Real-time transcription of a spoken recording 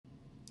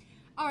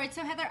All right,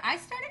 so Heather, I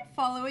started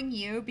following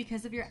you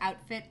because of your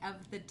outfit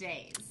of the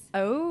days.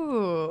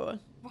 Oh.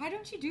 Why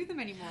don't you do them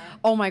anymore?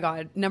 Oh my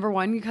God. Number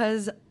one,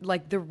 because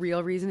like the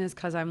real reason is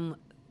because I'm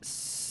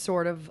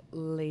sort of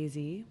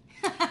lazy.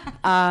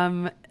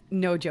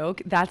 No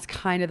joke. That's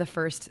kind of the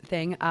first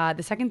thing.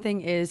 The second thing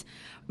is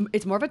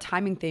it's more of a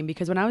timing thing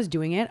because when I was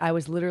doing it, I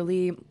was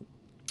literally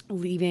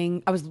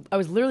leaving. I was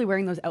literally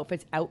wearing those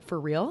outfits out for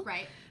real.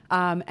 Right.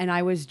 And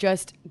I was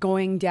just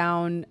going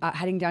down,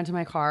 heading down to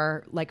my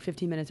car like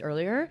 15 minutes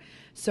earlier.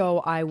 So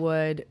I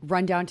would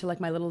run down to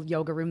like my little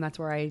yoga room. That's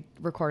where I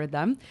recorded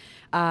them.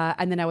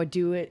 And then I would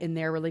do it in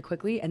there really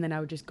quickly. And then I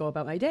would just go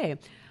about my day.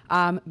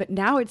 But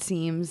now it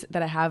seems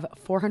that I have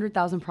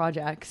 400,000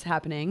 projects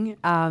happening.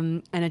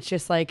 And it's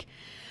just like,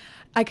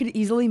 I could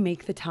easily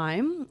make the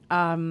time.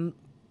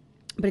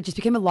 But it just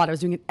became a lot. I was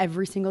doing it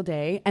every single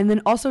day. And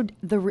then also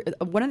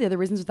one of the other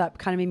reasons that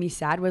kind of made me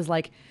sad was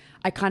like,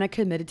 I kind of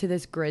committed to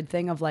this grid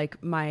thing of like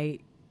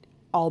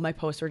all my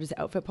posts are just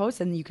outfit posts,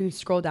 and you can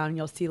scroll down and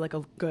you'll see like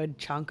a good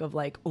chunk of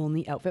like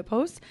only outfit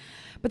posts.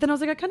 But then I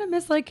was like, I kind of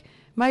miss like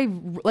my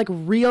like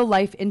real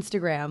life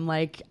Instagram.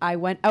 Like I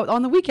went out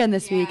on the weekend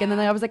this week, and then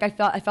I was like, I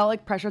felt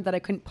like pressured that I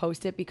couldn't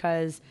post it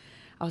because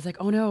I was like,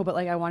 oh no, but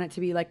like I want it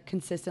to be like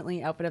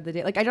consistently outfit of the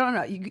day. Like I don't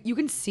know. You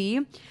can see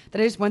that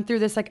I just went through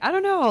this like I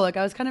don't know. Like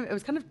it was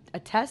kind of a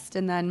test,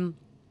 and then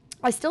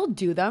I still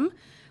do them.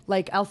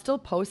 Like I'll still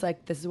post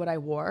like this is what I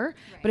wore,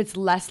 right. But it's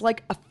less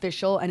like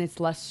official and it's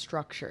less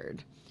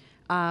structured.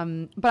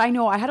 But I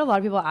know I had a lot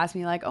of people ask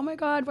me like, oh my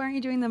God, why aren't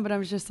you doing them? But I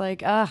was just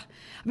like,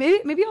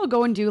 maybe I'll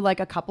go and do like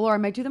a couple, or I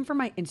might do them for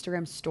my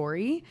Instagram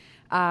story.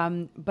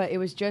 But it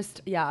was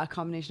just, a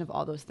combination of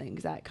all those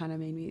things that kind of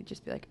made me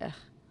just be like, ugh.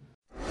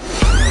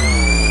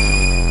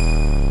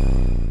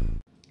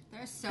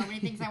 There's so many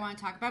things I want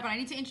to talk about, but I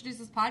need to introduce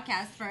this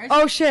podcast first.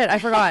 Oh shit, I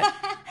forgot.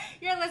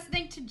 You're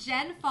listening to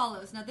Jen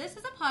Follows. Now, this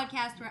is a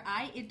podcast where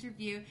I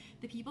interview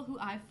the people who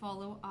I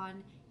follow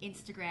on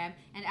Instagram.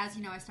 And as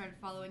you know, I started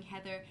following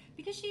Heather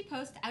because she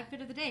posts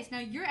outfit of the days. Now,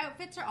 your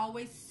outfits are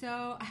always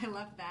so... I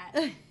love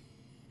that.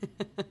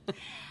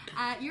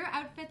 Your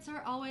outfits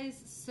are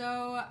always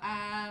so...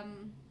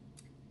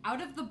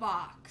 out of the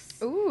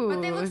box. Ooh.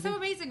 But they look so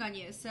amazing on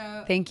you.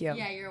 So thank you.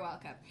 Yeah, you're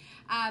welcome.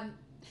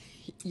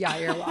 Yeah,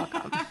 you're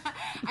welcome.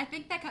 I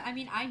think that,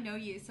 I know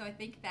you, so I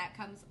think that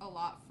comes a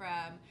lot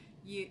from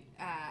you,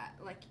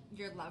 like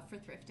your love for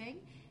thrifting,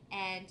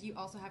 and you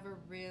also have a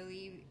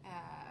really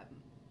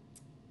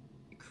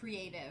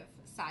creative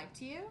side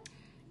to you.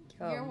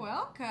 You're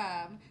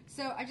welcome.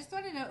 So I just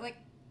want to know, like,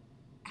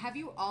 have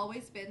you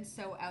always been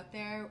so out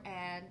there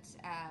and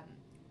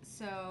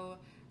so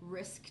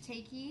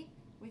risk-takey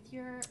with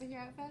your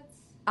outfits?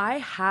 I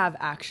have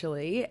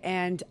actually,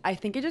 and I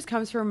think it just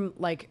comes from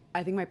like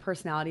I think my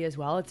personality as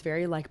well. It's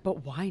very like,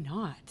 but why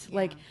not? Yeah.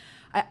 Like,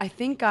 I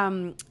think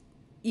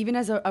even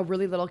as a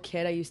really little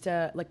kid, I used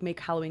to like make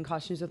Halloween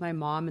costumes with my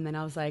mom, and then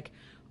I was like,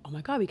 oh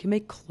my God, we can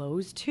make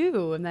clothes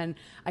too. And then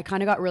I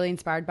kind of got really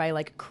inspired by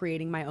like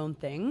creating my own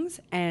things,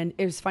 and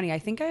it was funny. I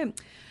think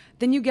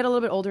then you get a little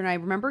bit older, and I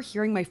remember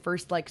hearing my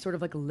first like sort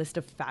of like list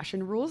of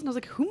fashion rules, and I was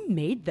like, who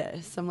made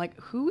this? I'm like,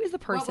 who is the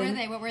person?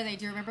 What were they?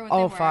 Do you remember what they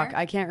were? Oh fuck,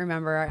 I can't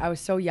remember. I was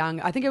so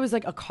young. I think it was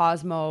like a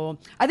Cosmo.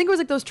 I think it was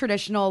like those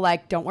traditional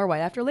like don't wear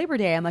white after Labor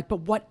Day. I'm like, but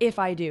what if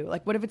I do?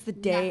 Like what if it's the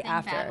day Nothing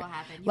after? bad will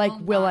happen. Like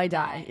will I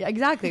die? Yeah,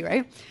 exactly,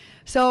 right?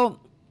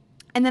 So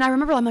and then I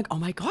remember I'm like, oh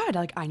my God,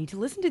 like I need to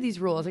listen to these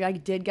rules. Like I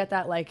did get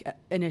that like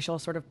initial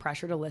sort of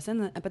pressure to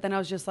listen, but then I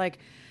was just like,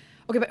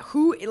 okay, but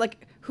who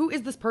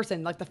is this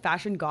person? Like the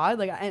fashion god?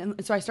 Like,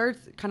 and so I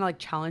started kind of like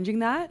challenging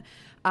that.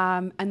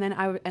 And then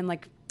I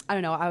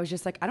don't know, I was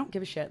just like, I don't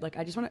give a shit. Like,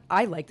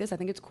 I like this. I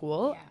think it's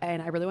cool. Yeah.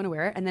 And I really want to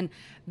wear it. And then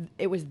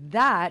it was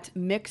that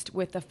mixed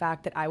with the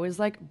fact that I was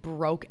like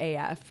broke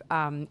AF,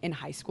 in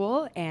high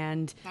school.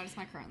 And that is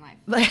my current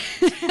life.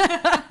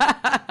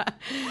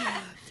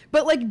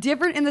 But like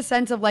different in the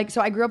sense of like, so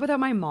I grew up without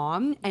my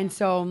mom. And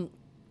so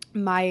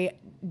my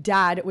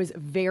dad was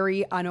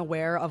very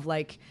unaware of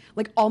like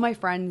all my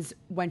friends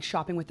went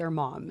shopping with their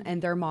mom,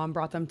 and their mom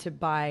brought them to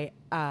buy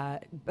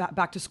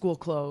back to school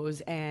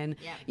clothes, and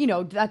you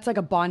know, that's like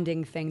a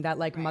bonding thing that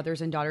like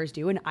mothers and daughters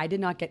do, and I did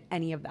not get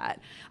any of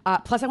that.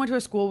 Plus I went to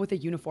a school with a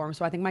uniform,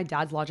 so I think my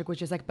dad's logic was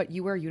just like, but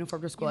you wear a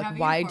uniform to school, like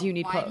why do you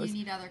need clothes? Why do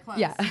you need other clothes?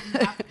 Yeah. You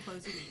have the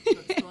clothes you need to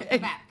go to school and come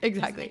back.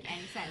 Exactly. Doesn't make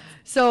any sense.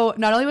 So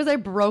not only was I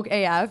broke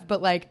AF,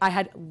 but like I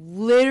had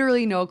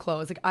literally no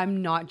clothes. Like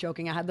I'm not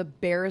joking. I had the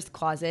barest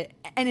closet,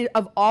 and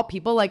of all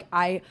people, like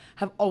I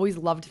have always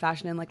loved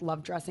fashion and like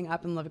loved dressing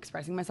up and love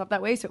expressing myself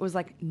that way. So it was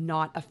like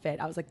not a fit.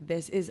 I was like,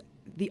 this is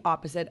the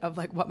opposite of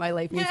like what my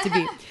life needs to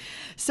be.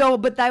 So,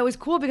 but that was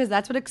cool because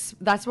that's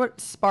what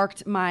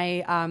sparked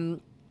my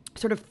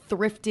sort of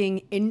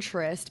thrifting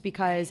interest,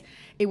 because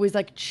it was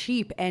like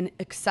cheap and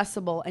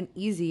accessible and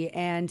easy.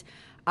 And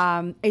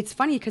It's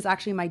funny because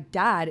actually my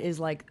dad is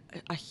like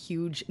a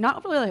huge,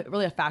 not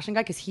really a fashion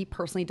guy because he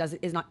personally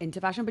is not into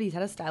fashion, but he's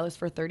had a stylist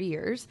for 30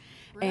 years.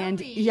 And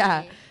Really?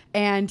 yeah,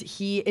 and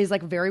he is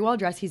like very well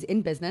dressed. He's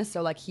in business.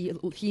 So like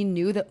he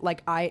knew that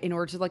like in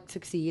order to like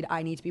succeed,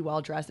 I need to be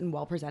well dressed and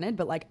well presented,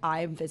 but like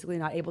I'm physically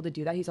not able to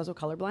do that. He's also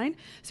colorblind.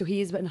 So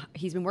he's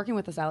been working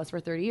with a stylist for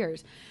 30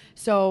 years.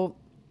 So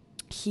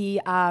he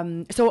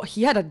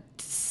had a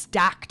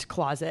stacked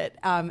closet,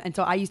 and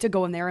so I used to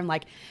go in there and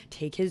like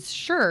take his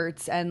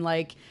shirts and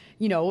like,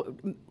 you know,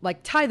 like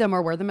tie them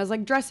or wear them as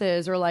like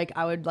dresses, or like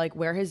I would like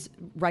wear his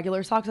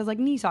regular socks as like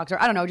knee socks,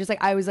 or I don't know, just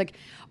like I was like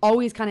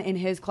always kind of in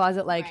his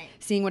closet, like Right.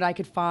 seeing what I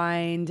could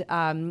find,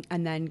 and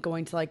then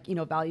going to like, you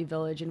know, Value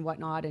Village and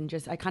whatnot, and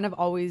just I kind of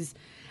always.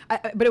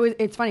 But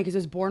it's funny because it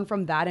was born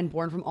from that and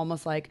born from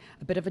almost like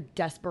a bit of a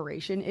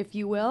desperation, if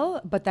you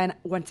will. But then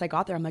once I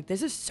got there, I'm like,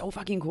 this is so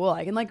fucking cool.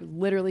 I can like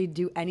literally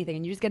do anything,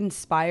 and you just get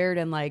inspired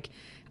and like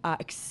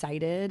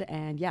excited.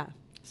 And yeah,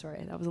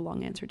 sorry, that was a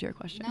long answer to your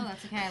question. No,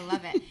 that's okay. I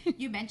love it.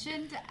 You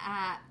mentioned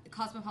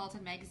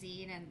Cosmopolitan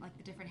magazine and like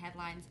the different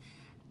headlines.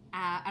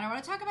 And I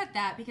want to talk about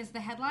that because the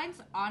headlines,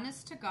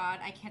 honest to God,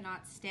 I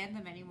cannot stand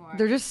them anymore.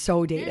 They're just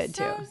so They're dated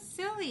so too.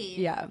 silly.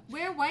 Yeah.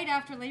 Wear white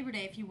after Labor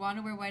Day if you want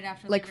to wear white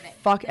after Like Labor Day.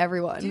 fuck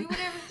everyone. Do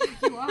whatever the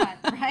fuck you want,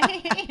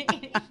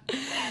 right?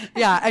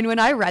 Yeah, and when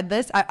I read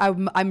this,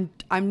 I'm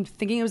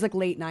thinking it was like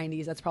late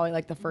 90s. That's probably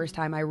like the first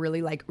time I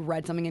really like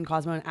read something in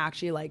Cosmo and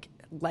actually like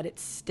let it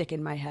stick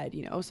in my head,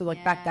 you know? So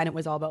like back Yeah. then it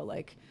was all about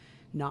like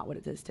not what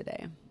it is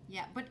today.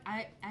 Yeah, but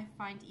I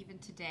find even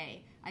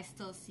today, I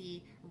still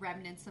see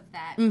remnants of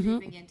that Mm-hmm.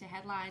 creeping into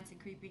headlines and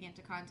creeping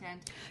into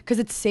content. Because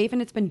it's safe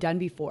and it's been done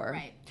before.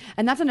 Right.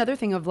 And that's another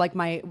thing of like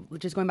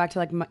just going back to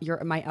like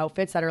my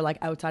outfits that are like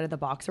outside of the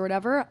box or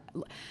whatever.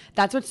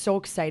 That's what's so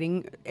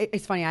exciting.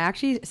 It's funny. I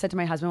actually said to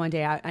my husband one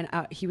day, and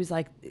he was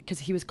like, because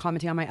he was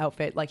commenting on my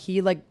outfit, like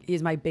he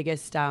is my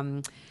biggest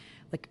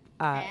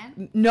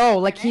Fan? no,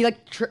 like he Okay.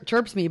 like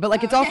chirps me, but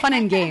like it's all fun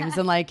and games,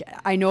 and like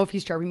I know if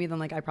he's chirping me, then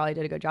like I probably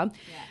did a good job.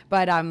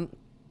 Yeah. But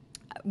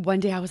one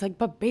day I was like,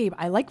 but babe,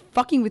 I like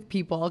fucking with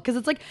people, because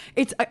it's like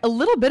it's a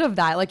little bit of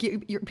that. Like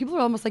people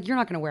are almost like, you're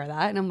not gonna wear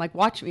that, and I'm like,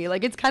 watch me.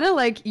 Like it's kind of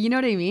like, you know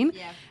what I mean?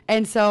 Yeah.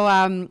 And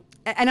so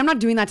and I'm not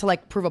doing that to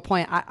like prove a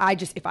point. I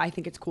just, if I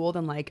think it's cool,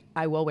 then like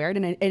I will wear it.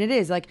 And it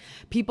is like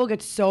people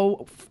get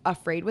so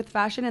afraid with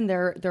fashion, and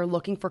they're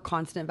looking for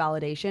constant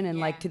validation and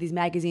like Yeah. to these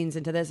magazines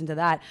and to this and to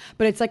that.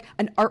 But it's like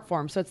an art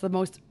form. So it's the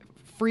most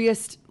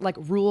freest, like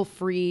rule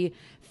free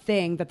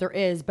thing that there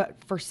is. But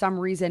for some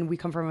reason we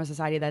come from a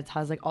society that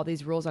has like all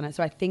these rules on it.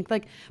 So I think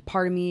like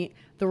part of me,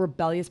 the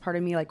rebellious part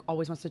of me, like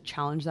always wants to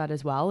challenge that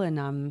as well.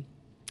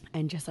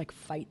 And just like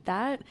fight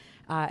that,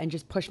 and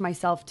just push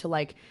myself to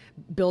like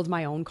build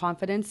my own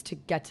confidence to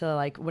get to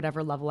like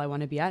whatever level I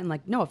want to be at. And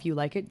like, no, if you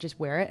like it, just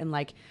wear it and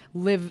like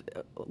live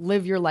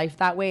your life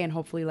that way. And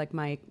hopefully like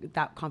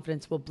that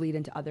confidence will bleed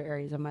into other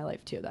areas of my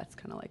life too. That's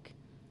kind of like,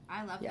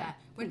 I love Yeah, that.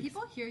 When thanks.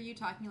 people hear you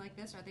talking like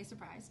this, are they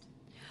surprised?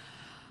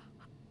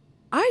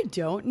 I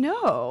don't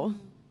know.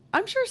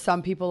 I'm sure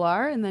some people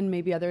are, and then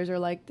maybe others are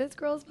like, this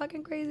girl's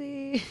fucking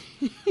crazy.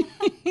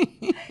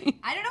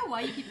 I don't know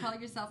why you keep calling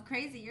yourself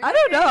crazy. You're I not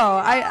don't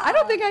know. crazy at I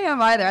don't all. think I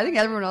am either. I think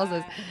everyone else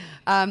is.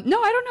 God.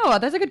 No, I don't know.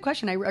 That's a good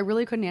question. I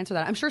really couldn't answer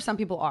that. I'm sure some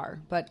people are,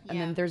 but and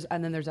Yeah.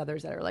 then there's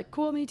others that are like,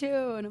 cool, me too,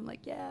 and I'm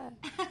like, yeah.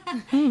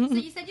 So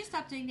you said you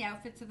stopped doing the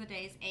outfits of the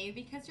days, A,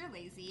 because you're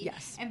lazy.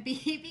 Yes. And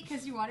B,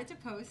 because you wanted to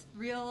post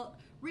real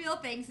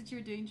things that you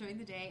were doing during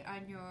the day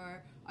on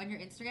your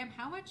Instagram.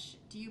 How much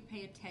do you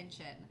pay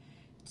attention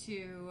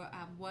to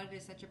what it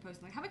is that you're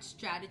posting? Like, how much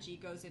strategy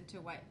goes into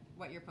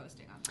what you're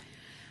posting on?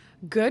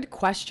 Good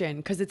question,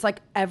 because it's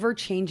like ever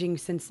changing,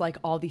 since like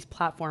all these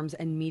platforms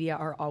and media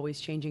are always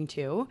changing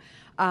too.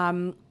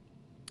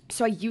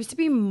 So I used to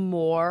be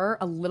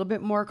a little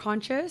bit more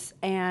conscious,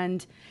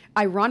 and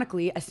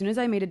ironically, as soon as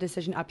I made a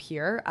decision up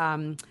here,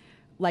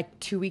 like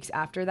 2 weeks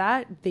after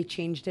that, they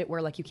changed it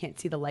where like you can't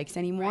see the likes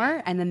anymore,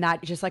 Right. and then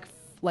that just like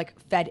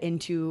fed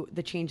into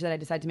the change that I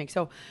decided to make.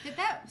 So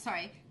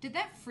Did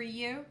that free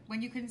you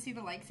when you couldn't see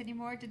the likes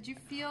anymore? Did you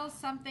feel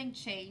something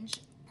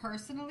change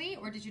personally,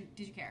 or did you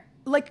care?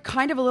 like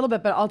kind of a little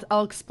bit, but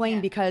I'll explain.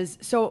 Yeah. Because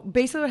so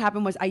basically what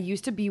happened was I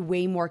used to be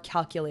way more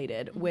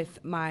calculated with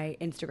my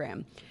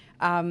Instagram.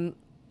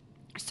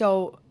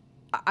 So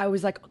I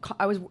was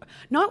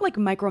not like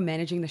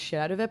micromanaging the shit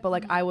out of it, but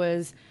like I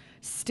was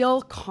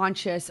still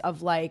conscious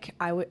of like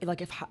I would like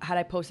if had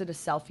I posted a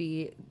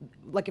selfie,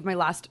 like if my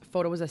last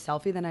photo was a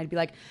selfie, then I'd be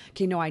like,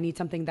 okay, no, I need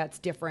something that's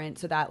different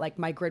so that like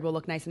my grid will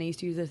look nice. And I used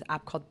to use this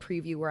app called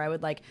Preview where I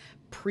would like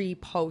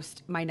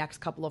pre-post my next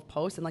couple of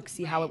posts and like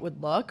see how Right. it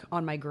would look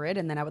on my grid,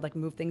 and then I would like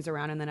move things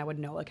around, and then I would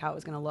know like how it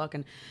was gonna look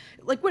and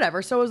like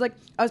whatever. So it was like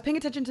I was paying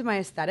attention to my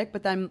aesthetic,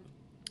 but then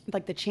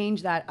like the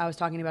change that I was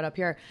talking about up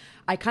here,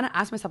 I kind of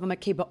asked myself, I'm like,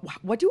 okay, but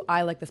what do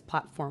I like this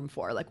platform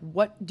for? Like,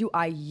 what do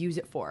I use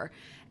it for?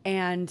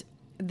 And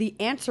the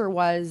answer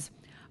was,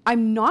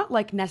 I'm not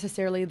like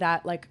necessarily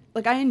that like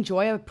I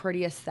enjoy a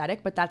pretty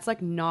aesthetic, but that's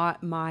like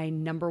not my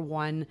number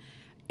one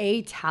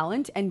A,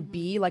 talent, and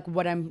B, like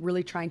what I'm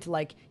really trying to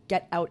like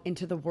get out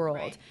into the world.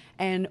 Right.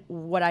 And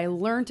what I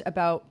learned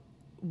about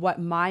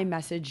what my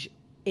message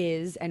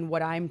is and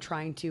what I'm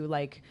trying to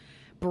like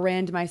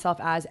brand myself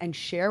as and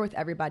share with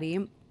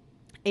everybody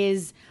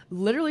is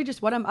literally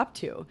just what I'm up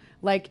to.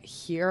 Like,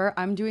 here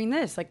I'm doing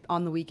this. Like,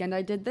 on the weekend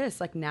I did this.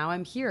 Like, now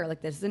I'm here.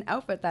 Like, this is an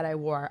outfit that I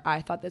wore.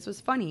 I thought this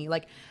was funny.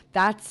 Like,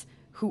 that's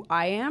who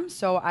I am.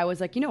 So I was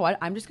like, you know what?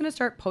 I'm just going to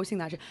start posting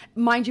that shit.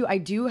 Mind you, I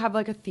do have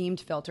like a themed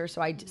filter.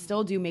 So I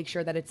still do make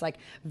sure that it's like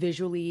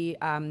visually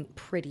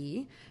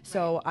pretty.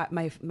 So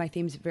my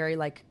theme's very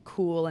like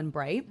cool and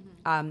bright.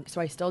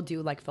 So I still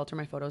do like filter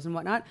my photos and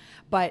whatnot.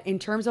 But in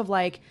terms of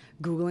like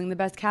Googling the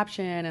best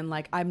caption and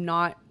like, I'm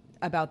not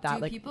about that.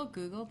 Do like people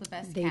Google the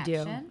best they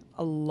caption? do.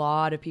 A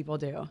lot of people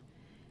do.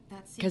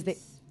 That seems Because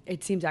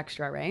it seems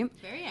extra, right?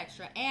 very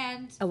extra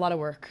and A lot of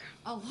work.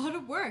 a lot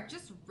of work.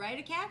 Just write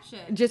a caption.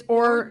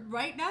 Or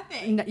write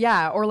nothing.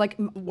 Yeah, or like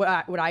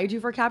what I do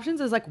for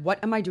captions is like, what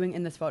am I doing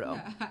in this photo?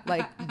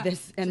 Like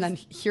this, and then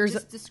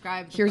Just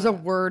describe the here's a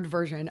photo. word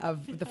version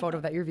of the photo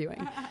that you're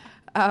viewing.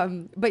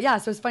 But yeah,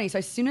 so it's funny. So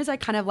as soon as I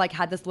kind of like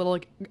had this little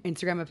like,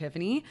 Instagram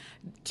epiphany,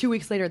 2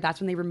 weeks later, that's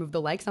when they removed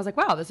the likes, and I was like,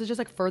 wow, this is just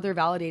like further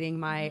validating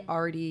my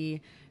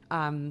already.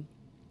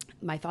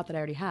 My thought that I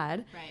already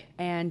had. Right.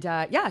 And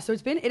yeah, so it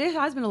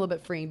has been a little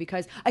bit freeing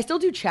because I still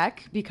do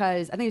check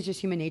because I think it's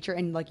just human nature,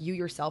 and like you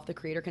yourself, the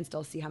creator, can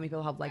still see how many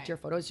people have liked your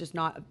photos. It's just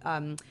not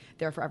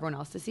there for everyone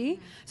else to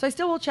see. So I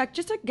still will check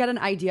just to get an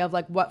idea of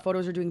like what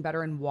photos are doing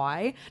better and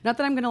why. Not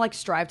that I'm gonna like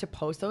strive to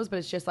post those, but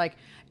it's just like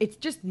it's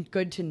just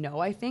good to know,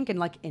 I think, and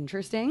like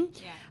interesting.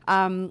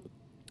 Yeah.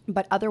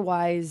 But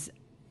otherwise,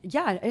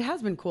 yeah, it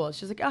has been cool. It's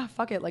just like,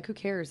 fuck it, like who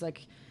cares,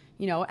 like.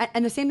 You know,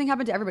 and the same thing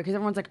happened to everybody because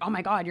everyone's like, oh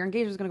my God, your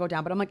engagement is going to go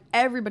down. But I'm like,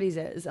 everybody's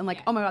is. And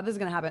like, oh my God, this is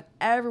going to happen.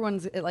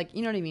 Everyone's like,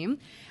 you know what I mean?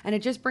 And it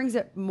just brings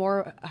it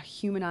more a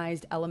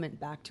humanized element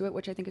back to it,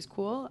 which I think is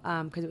cool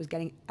because it was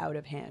getting out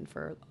of hand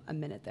for a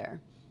minute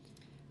there,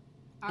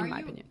 in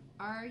my opinion.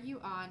 Are you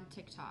on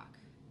TikTok?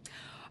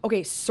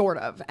 Okay, sort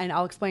of. And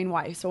I'll explain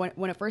why. So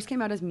when it first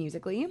came out as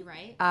Musical.ly,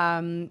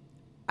 Right.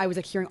 I was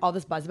like hearing all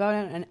this buzz about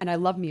it, and I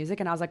love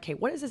music, and I was like, okay,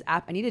 what is this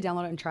app? I need to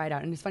download it and try it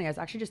out. And it's funny, I was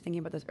actually just thinking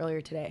about this earlier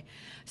today.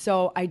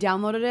 So I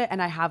downloaded it,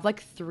 and I have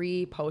like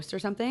 3 posts or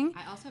something.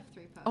 I also have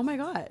 3 posts. Oh my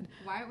God.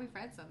 Why aren't we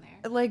friends on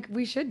there? Like,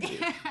 we should be.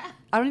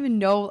 I don't even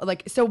know,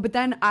 like, so, but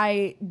then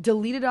I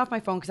deleted it off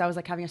my phone because I was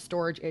like having a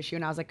storage issue,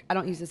 and I was like, I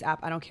don't use this app,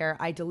 I don't care.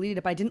 I deleted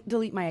it, but I didn't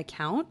delete my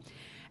account.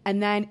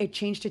 And then it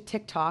changed to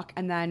TikTok,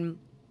 and then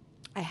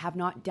I have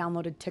not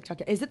downloaded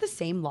TikTok yet. Is it the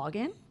same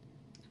login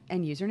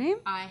and username?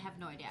 I have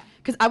no idea.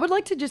 Because I would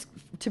like to just,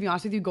 to be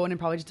honest with you, go in and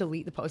probably just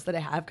delete the posts that I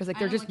have because like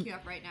they're just look you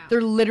up right now.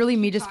 they're literally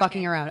me Keep just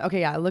fucking talking. around. Okay,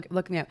 yeah,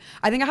 look me up.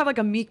 I think I have like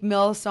a Meek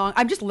Mill song.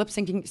 I'm just lip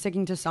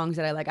syncing to songs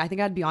that I like. I think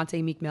I had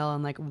Beyonce, Meek Mill,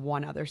 and like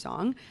one other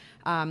song.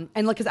 And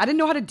like, cause I didn't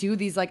know how to do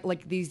these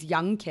like these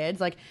young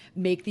kids like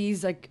make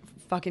these like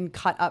fucking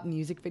cut up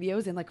music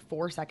videos in like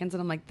 4 seconds,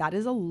 and I'm like, that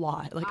is a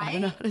lot. Like I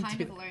don't know how to kind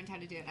do. of learned how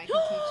to do it. I can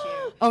teach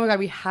you. Oh my God,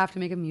 we have to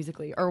make a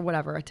Musical.ly or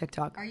whatever, a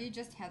TikTok. Are you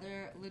just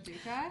Heather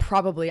Leduca?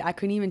 Probably. I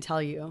couldn't even tell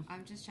you.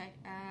 I'm just checking.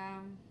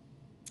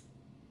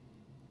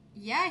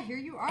 Yeah, here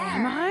you are.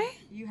 Am I?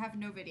 You have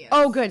no videos.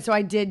 Oh, good. So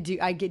I did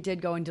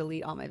go and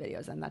delete all my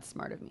videos, and that's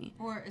smart of me.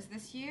 Or is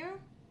this you?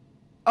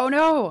 Oh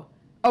no.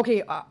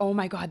 Okay. Oh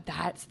my God,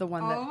 that's the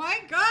one that. Oh my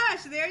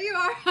gosh, there you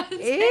are on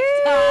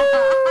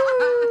Ew.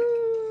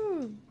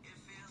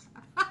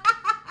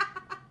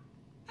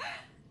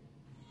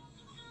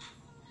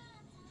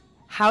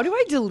 How do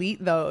I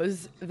delete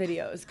those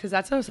videos? Because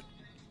that's an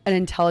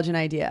intelligent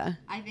idea.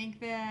 I think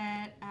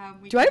that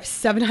Do I have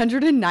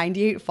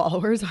 798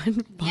 followers on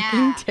fucking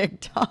Yeah.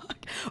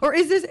 TikTok? Or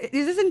is this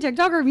in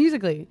TikTok or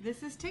Musical.ly?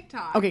 This is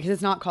TikTok. Okay, because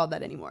it's not called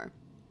that anymore.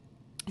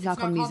 It's not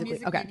called Musical.ly.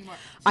 Musical.ly Okay. anymore.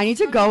 So I need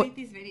just to go. delete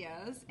these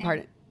videos. and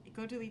Pardon?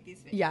 Go delete these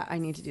videos. Yeah, I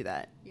need to do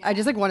that. Yeah. I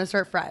just like want to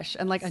start fresh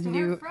and like a Start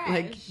new fresh.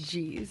 like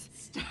jeez.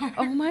 Start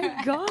Oh my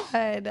fresh.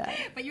 God.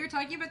 But you were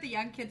talking about the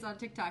young kids on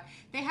TikTok.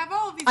 They have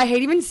all of these. I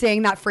hate even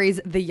saying that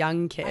phrase, the young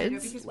I know,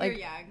 kids. because like we're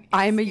young. and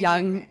I'm a skinny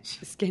young, and rich.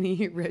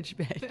 skinny, rich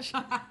bitch.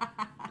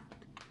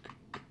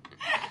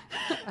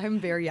 I'm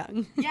very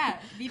young. Yeah,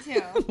 me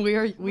too. we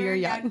are We're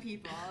young.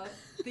 people.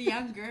 The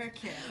younger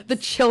kids. The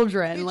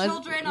children. The let's-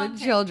 children on the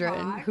children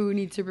TikTok. who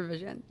need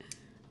supervision.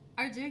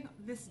 Are doing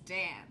this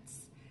dance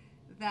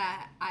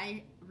that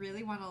I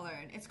really want to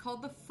learn. It's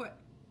called the foot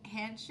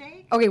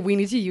handshake. Okay, we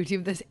need to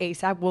YouTube this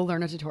ASAP. We'll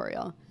learn a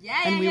tutorial.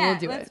 Yeah, and we will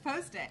do Let's it.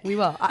 post it. We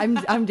will. I'm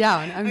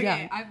down. I'm okay,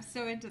 down. I'm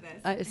so into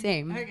this.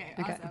 Same. Okay,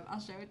 Okay. awesome.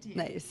 I'll show it to you.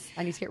 Nice.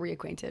 I need to get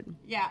reacquainted.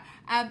 Yeah.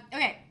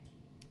 Okay.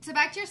 So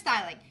back to your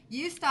styling.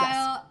 You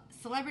style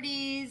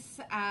celebrities,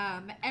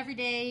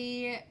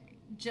 everyday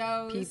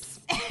Joes, Peeps.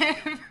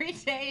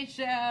 everyday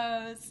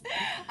shows,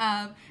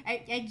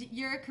 and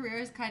your career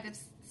is kind of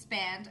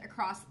spanned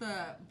across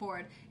the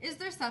board. Is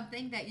there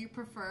something that you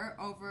prefer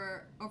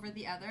over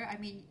the other? I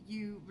mean,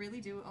 you really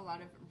do a lot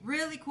of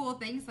really cool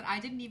things that I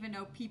didn't even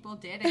know people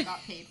did and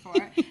got paid for.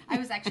 I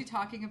was actually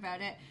talking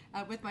about it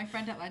with my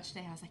friend at lunch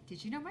today. I was like,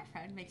 did you know my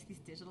friend makes these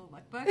digital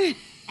lookbooks?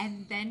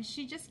 And then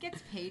she just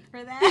gets paid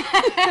for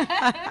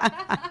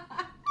that.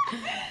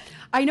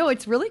 I know,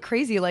 it's really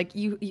crazy. Like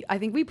you I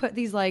think we put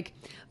these like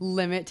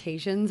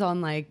limitations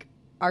on like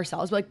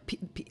ourselves, but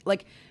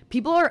like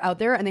people are out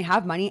there and they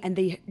have money and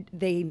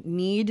they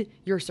need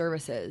your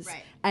services.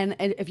 Right. And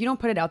if you don't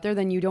put it out there,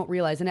 then you don't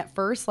realize. And at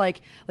first,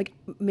 like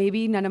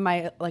maybe none of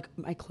my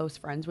close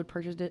friends would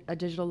purchase a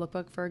digital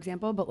lookbook, for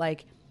example, but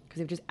like because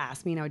they've just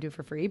asked me and I would do it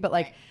for free. But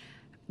like. Right.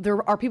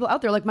 There are people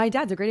out there, like my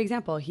dad's a great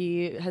example.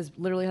 He has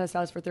literally had a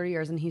stylist for 30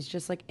 years and he's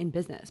just like in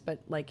business. But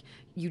like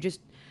you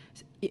just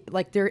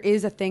like there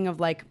is a thing of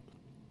like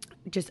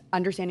just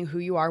understanding who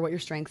you are, what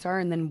your strengths are,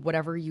 and then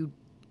whatever you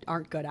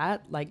aren't good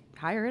at, like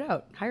hire it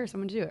out, hire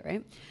someone to do it,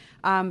 right?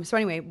 So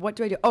anyway, what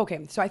do I do?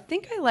 Okay, so I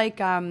think I like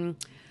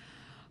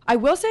I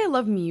will say I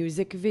love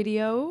music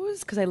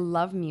videos because I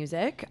love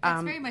music.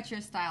 That's very much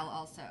your style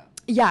also.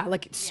 Yeah,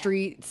 like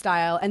street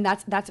style. And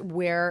that's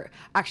where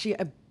actually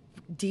a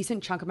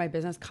decent chunk of my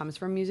business comes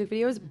from music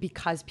videos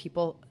because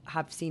people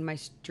have seen my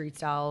street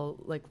style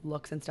like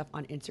looks and stuff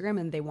on Instagram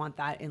and they want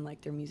that in like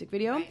their music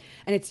video. Right.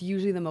 And it's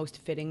usually the most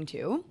fitting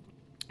too.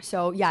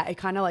 So yeah, it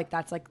kind of like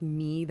that's like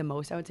me the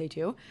most, I would say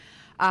too.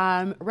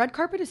 Red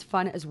carpet is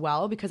fun as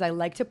well because I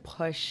like to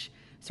push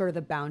sort of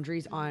the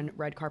boundaries on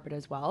red carpet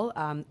as well.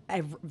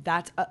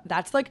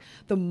 That's like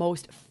the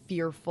most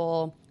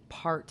fearful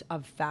part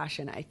of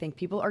fashion. I think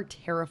people are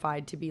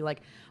terrified to be like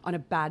on a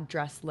bad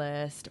dress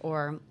list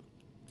or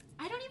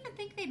I don't even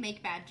think they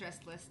make bad dress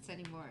lists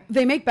anymore.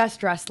 They make best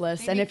dress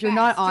lists, and if you're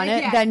not on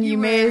it, then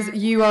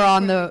you are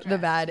on the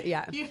bad.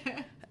 Yeah.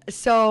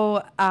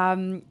 So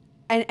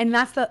and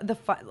that's the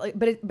fun. Like,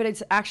 but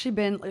it's actually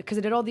been because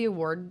I did all the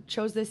award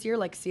shows this year,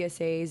 like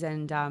CSAs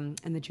and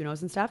the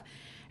Junos and stuff,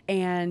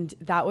 and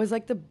that was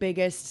like the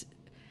biggest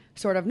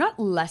sort of not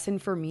lesson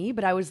for me,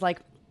 but I was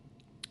like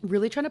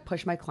really trying to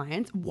push my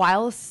clients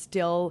while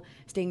still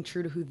staying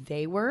true to who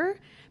they were,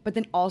 but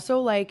then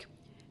also like.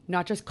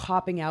 Not just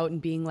copping out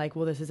and being like,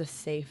 well, this is a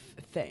safe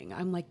thing.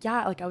 I'm like,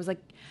 yeah, like I was like,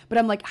 but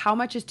I'm like, how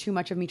much is too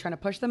much of me trying to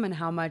push them and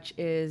how much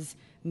is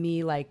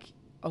me like,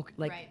 okay,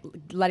 like right.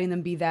 letting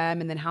them be them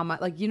and then how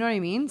much, like, you know what I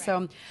mean? Right.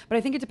 So, but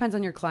I think it depends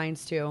on your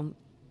clients too.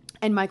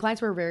 And my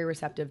clients were very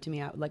receptive to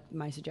me, like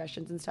my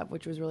suggestions and stuff,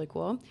 which was really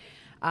cool.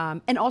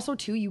 And also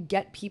too, you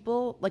get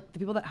people, like the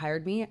people that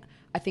hired me,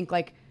 I think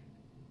like,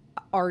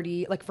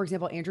 already like for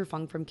example Andrew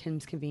Fung from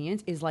Kim's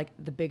Convenience is like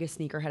the biggest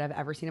sneakerhead I've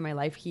ever seen in my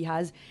life. He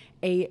has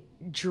a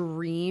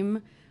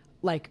dream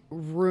like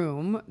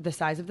room the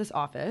size of this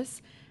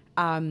office.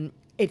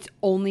 It's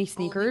only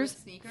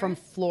sneakers from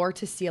floor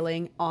to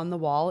ceiling on the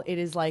wall. It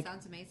is like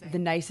the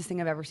nicest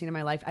thing I've ever seen in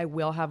my life. I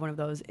will have one of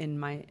those in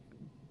my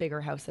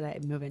bigger house that I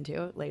move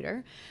into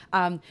later.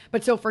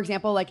 But so for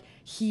example, like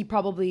he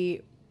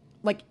probably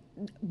like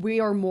we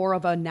are more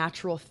of a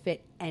natural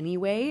fit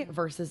anyway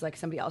versus like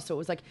somebody else. So it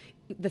was like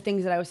the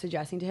things that I was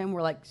suggesting to him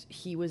were like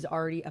he was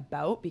already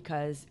about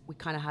because we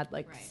kind of had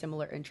like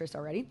similar interests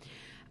already.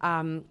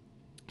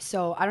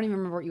 So I don't even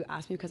remember what you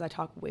asked me because I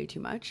talk way too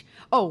much.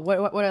 Oh,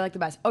 what I like the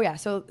best. Oh yeah.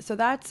 So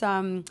that's,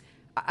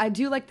 I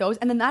do like those.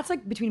 And then that's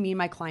like between me and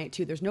my client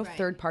too. There's no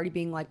third party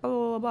being like, blah,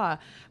 blah, blah, blah.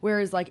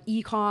 Whereas like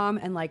e-com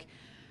and like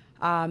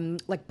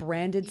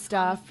branded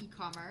stuff,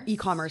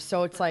 e-commerce.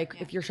 So it's like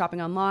if you're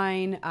shopping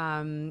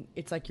online,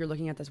 it's like you're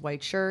looking at this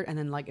white shirt and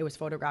then like it was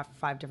photographed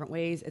 5 different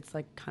ways. It's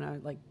like kind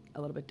of like a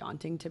little bit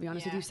daunting to be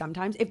honest with you.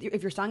 Sometimes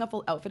if you're selling a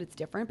full outfit, it's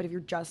different. But if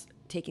you're just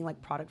taking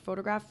like product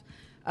photographs,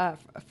 I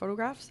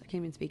can't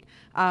even speak.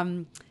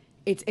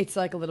 It's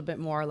like a little bit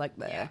more like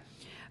the,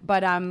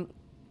 but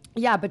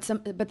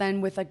but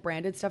then with like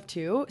branded stuff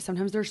too,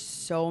 sometimes there's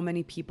so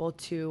many people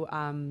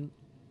to,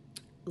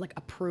 like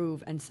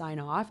approve and sign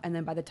off, and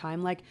then by the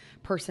time like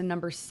person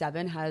number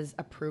 7 has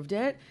approved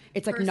it,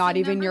 it's like not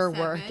even your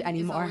work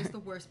anymore. Is always the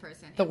worst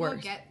person. The worst.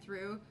 Will get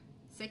through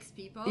 6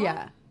 people.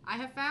 Yeah. I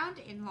have found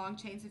in long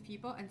chains of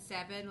people, and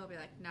 7 will be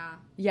like, nah.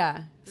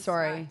 Yeah,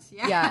 sorry.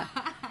 Yeah.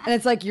 And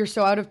it's like you're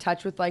so out of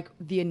touch with like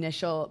the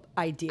initial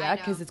idea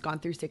because it's gone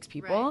through 6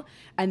 people,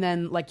 and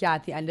then like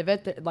at the end of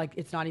it, like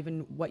it's not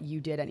even what you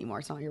did anymore.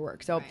 It's not your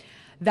work. So.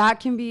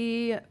 That can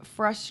be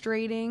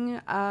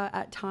frustrating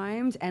at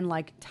times and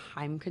like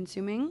time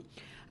consuming.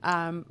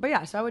 But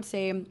yeah, so I would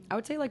say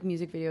like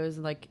music videos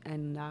like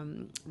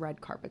and red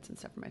carpets and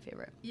stuff are my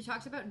favorite. You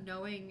talked about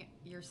knowing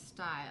your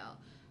style,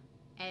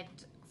 and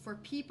for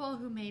people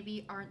who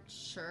maybe aren't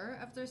sure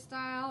of their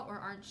style or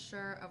aren't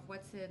sure of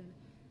what's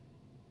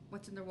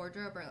in their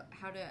wardrobe or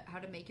how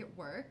to make it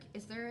work,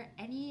 is there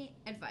any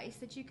advice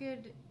that you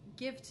could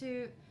give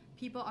to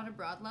people on a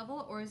broad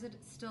level, or is it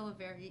still a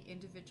very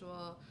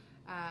individual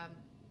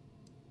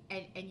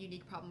and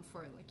unique problem for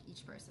like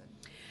each person?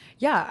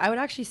 Yeah, I would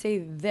actually say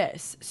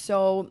this.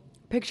 So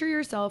picture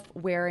yourself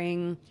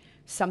wearing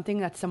something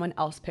that someone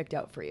else picked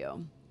out for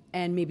you,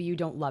 and maybe you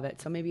don't love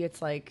it. So maybe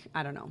it's like,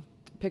 I don't know,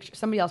 picture,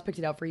 somebody else picked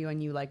it out for you,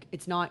 and you like,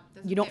 it's not,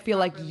 Doesn't you don't fit feel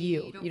like properly,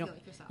 you you don't feel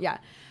like yourself. Yeah.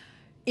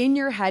 In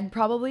your head,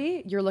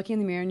 probably you're looking in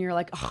the mirror and you're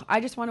like, oh, I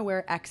just want to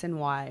wear X and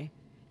Y.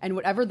 And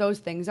whatever those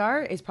things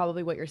are is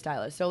probably what your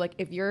style is. So like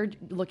if you're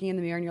looking in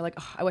the mirror and you're like,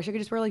 oh, I wish I could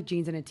just wear like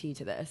jeans and a tee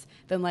to this,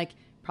 then like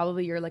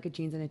probably you're like a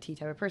jeans and a tee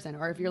type of person.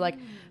 Or if you're like,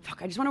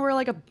 fuck, I just want to wear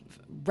like a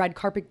red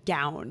carpet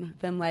gown,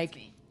 then like,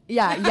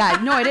 yeah,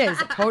 no, it is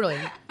totally.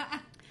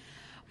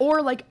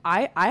 Or like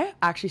I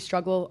actually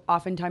struggle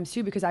oftentimes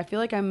too, because I feel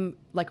like I'm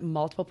like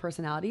multiple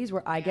personalities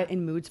where I get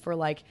in moods for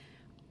like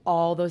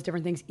all those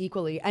different things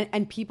equally,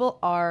 and people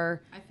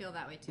are, I feel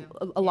that way too.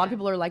 A lot of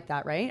people are like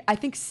that, right? I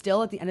think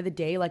still at the end of the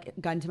day, like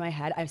gun to my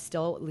head, I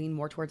still lean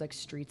more towards like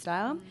street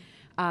style.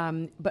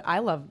 But I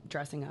love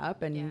dressing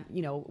up and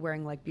you know,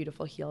 wearing like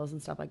beautiful heels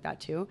and stuff like that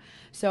too.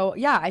 So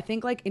yeah, I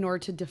think like in order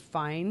to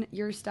define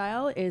your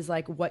style is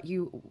like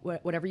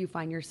whatever you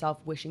find yourself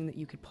wishing that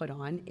you could put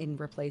on in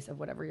replace of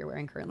whatever you're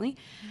wearing currently.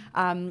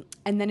 And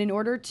then in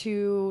order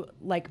to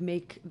like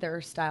make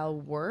their style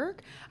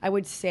work, I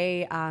would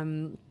say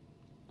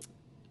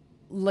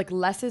like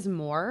less is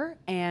more,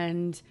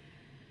 and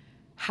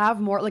have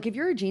more. Like if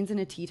you're a jeans and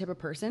a tee type of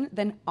person,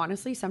 then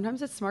honestly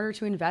sometimes it's smarter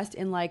to invest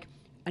in like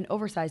an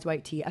oversized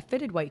white tee, a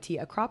fitted white tee,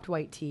 a cropped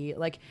white tee.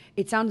 Like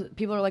it sounds,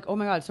 people are like, oh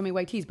my god, so many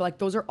white tees, but like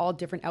those are all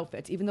different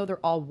outfits. Even though they're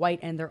all white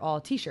and they're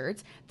all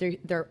t-shirts,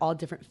 they're all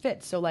different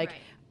fits. So like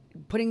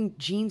putting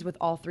jeans with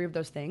all three of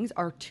those things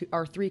are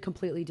three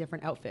completely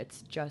different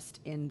outfits, just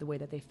in the way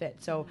that they fit.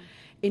 So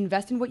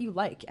invest in what you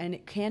like, and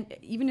it can't,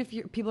 even if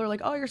people are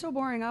like, oh, you're so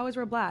boring, I always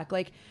wear black,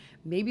 like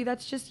maybe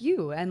that's just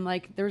you, and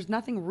like there's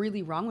nothing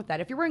really wrong with that.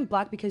 If you're wearing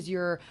black because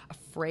you're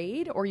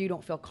afraid or you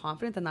don't feel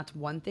confident, then that's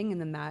one thing, and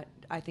then that,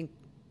 I think,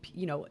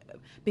 you know,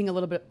 being a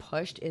little bit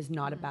pushed is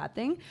not a bad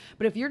thing.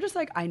 But if you're just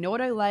like, I know what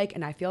I like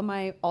and I feel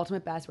my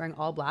ultimate best wearing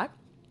all black,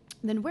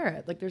 then wear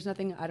it. Like there's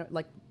nothing, I don't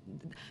like,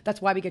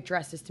 that's why we get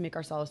dressed, is to make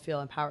ourselves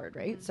feel empowered,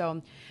 right?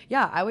 So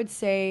yeah, I would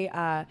say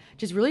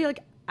just really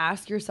like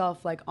ask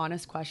yourself like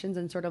honest questions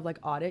and sort of like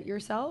audit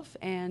yourself,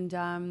 and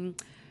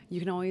you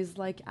can always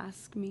like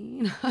ask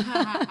me.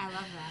 I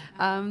love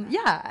that.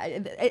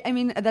 Yeah, I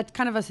mean, that's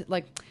kind of a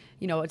like,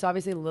 you know, it's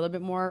obviously a little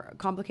bit more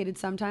complicated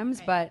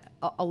sometimes, but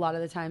a lot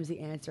of the times the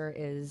answer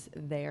is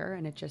there,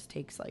 and it just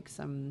takes like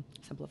some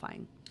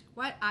simplifying.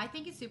 What I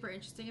think is super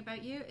interesting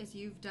about you is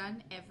you've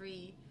done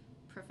every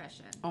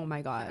profession. Oh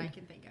my god, that I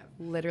can think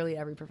of. Literally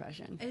every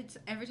profession. It's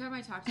every time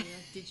I talk to you.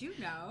 Did you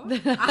know?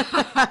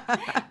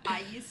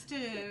 I used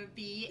to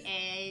be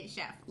a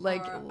chef,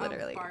 like or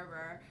literally a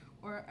barber,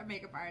 or a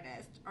makeup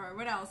artist, or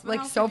what else?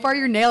 Like so far,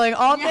 you're nailing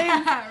all things.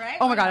 Right?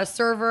 Oh my god, a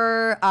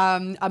server,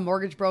 a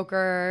mortgage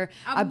broker,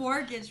 a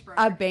mortgage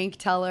broker, a bank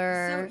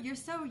teller. So you're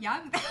so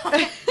young.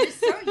 You're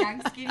so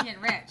young, skinny,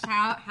 and rich.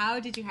 How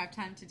did you have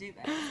time to do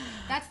this?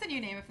 That's the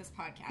new name of this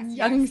podcast.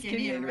 Young,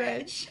 skinny, and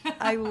rich.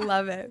 I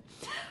love it.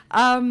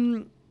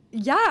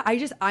 Yeah,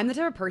 I'm the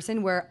type of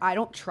person where I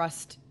don't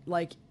trust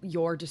like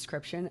your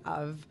description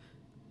of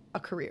a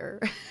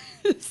career.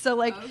 So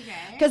like,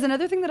 because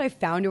another thing that I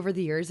found over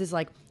the years is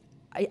like,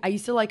 I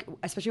used to like,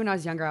 especially when I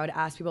was younger, I would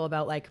ask people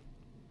about like,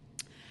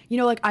 you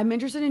know, like I'm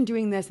interested in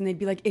doing this, and they'd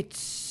be like, it's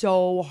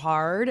so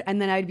hard,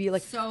 and then I'd be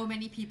like, so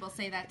many people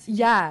say that to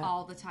me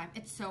all the time.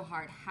 It's so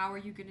hard. How are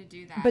you going to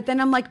do that? But then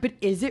I'm like, but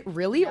is it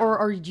really,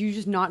 or do you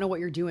just not know what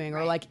you're doing,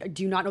 or like,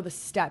 do you not know the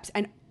steps?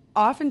 And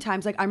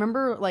oftentimes, like I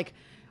remember, like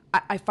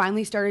I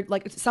finally started,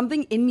 like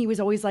something in me was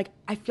always like,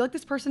 I feel like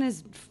this person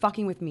is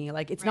fucking with me.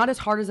 Like it's not as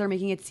hard as they're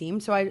making it seem.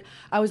 So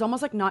I was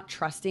almost like not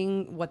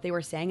trusting what they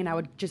were saying, and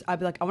I'd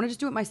be like, I want to just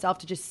do it myself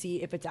to just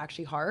see if it's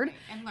actually hard,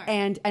 and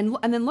learn.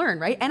 And then learn,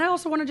 right? And I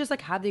also want to just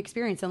like have the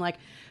experience and like,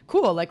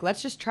 cool, like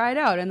let's just try it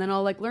out, and then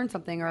I'll like learn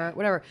something or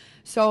whatever.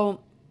 So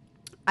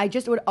I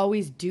just would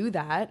always do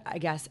that, I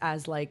guess,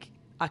 as like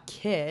a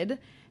kid.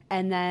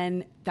 And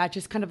then that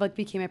just kind of like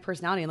became my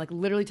personality. And like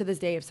literally to this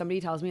day, if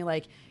somebody tells me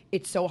like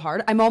it's so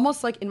hard, I'm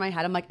almost like in my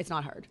head, I'm like, it's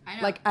not hard. I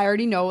know. Like I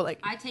already know. Like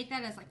I take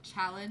that as like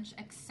challenge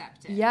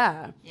accepted.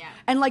 Yeah. Yeah.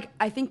 And like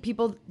I think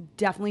people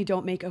definitely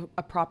don't make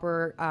a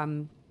proper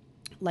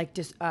like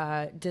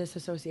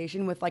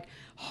disassociation with like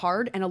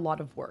hard and a lot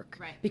of work.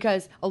 Right.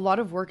 Because a lot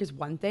of work is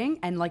one thing,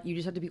 and like you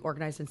just have to be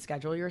organized and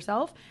schedule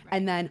yourself. Right.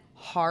 And then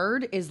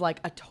hard is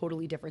like a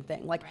totally different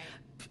thing. Like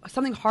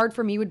something hard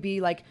for me would be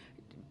like,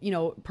 you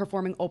know,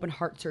 performing open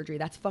heart surgery.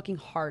 That's fucking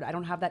hard. I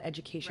don't have that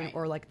education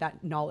or like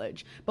that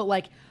knowledge. But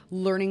like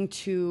learning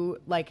to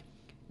like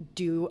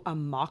do a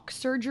mock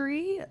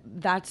surgery,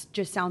 that's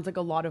just sounds like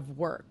a lot of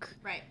work.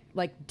 Right.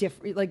 Like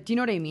different. Like, do you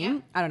know what I mean?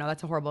 Yeah. I don't know.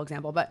 That's a horrible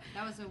example, but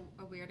that was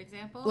a weird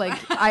example. Like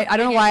I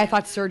don't know why I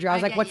thought surgery. I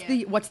was like,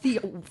 what's the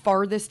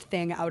farthest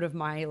thing out of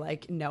my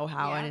like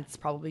know-how, and it's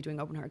probably doing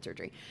open heart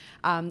surgery.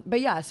 But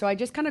yeah, so I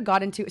just kind of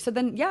got into. So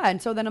then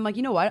I'm like,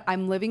 you know what?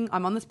 I'm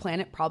on this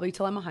planet probably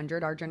till I'm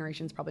 100. Our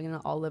generation's probably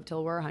gonna all live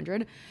till we're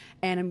 100,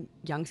 and I'm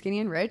young, skinny,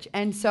 and rich.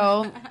 And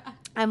so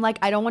I'm like,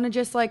 I don't want to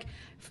just like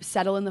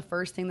settle in the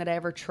first thing that I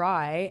ever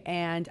try.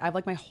 And I've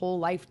like my whole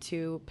life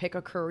to pick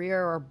a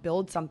career or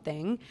build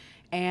something.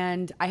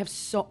 And I have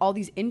all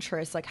these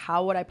interests. Like,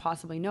 how would I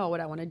possibly know what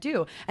I want to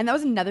do? And that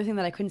was another thing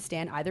that I couldn't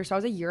stand either. So I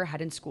was a year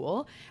ahead in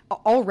school.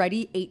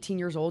 Already 18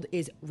 years old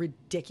is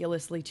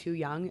ridiculously too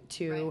young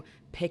to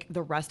pick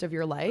the rest of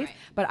your life. Right.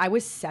 But I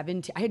was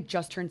 17. I had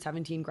just turned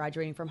 17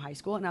 graduating from high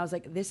school. And I was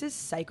like, this is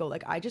psycho.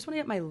 Like, I just want to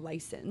get my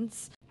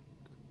license.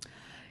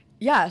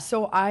 Yeah.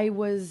 So I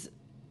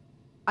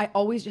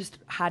always just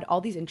had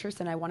all these interests,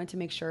 and I wanted to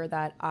make sure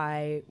that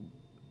I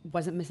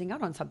wasn't missing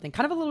out on something.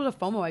 Kind of a little bit of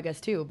FOMO, I guess,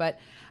 too. But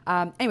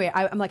anyway,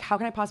 I'm like, how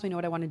can I possibly know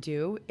what I want to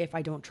do if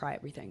I don't try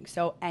everything?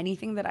 So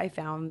anything that I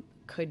found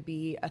could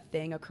be a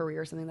thing, a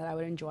career, something that I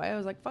would enjoy, I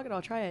was like, fuck it,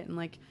 I'll try it. And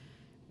like,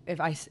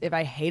 if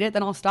I hate it,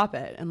 then I'll stop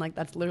it. And like,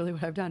 that's literally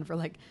what I've done for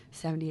like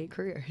 78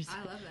 careers.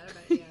 I love that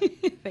about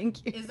you.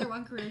 Thank you. Is there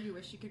one career you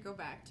wish you could go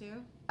back to?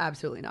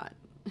 Absolutely not.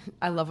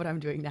 I love what I'm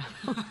doing now.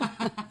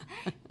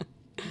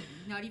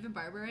 Not even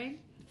barbering?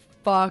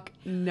 Fuck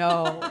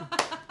no.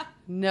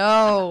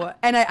 No.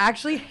 And I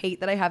actually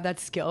hate that I have that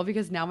skill,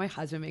 because now my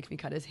husband makes me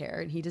cut his hair,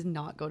 and he does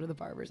not go to the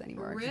barbers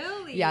anymore.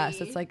 Really? Yeah.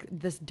 So it's like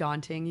this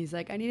daunting. He's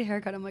like, I need a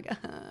haircut. I'm like,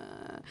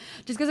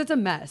 just because it's a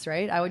mess,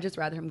 right? I would just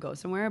rather him go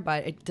somewhere,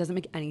 but it doesn't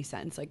make any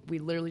sense. Like, we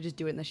literally just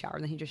do it in the shower,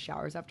 and then he just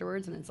showers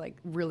afterwards. And it's like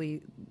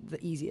really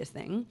the easiest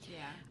thing.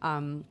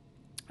 Yeah.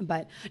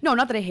 But no,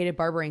 not that I hated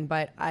barbering,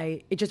 but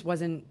it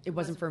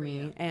wasn't for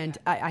me. And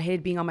I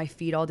hated being on my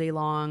feet all day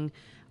long.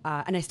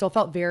 And I still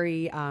felt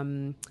very,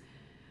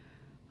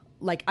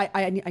 like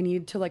I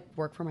needed to like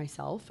work for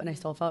myself, and I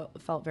still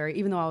felt very,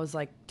 even though I was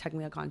like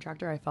technically a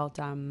contractor, I felt,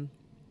 I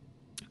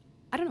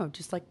don't know,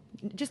 just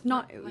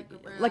not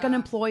like an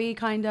employee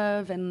kind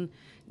of, and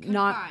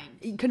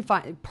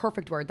confined.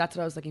 Perfect word. That's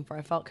what I was looking for.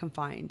 I felt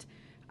confined.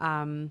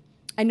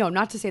 I know,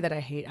 not to say that I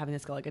hate having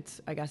this skill. Like,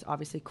 it's, I guess,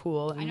 obviously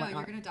cool. And I know,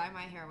 whatnot. you're going to dye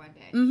my hair one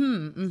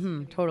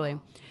day. Totally.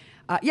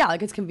 Cool. Yeah,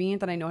 like, it's convenient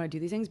that I know how to do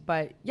these things.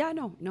 But yeah,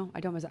 no, I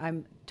don't.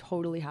 I'm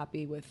totally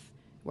happy with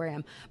where I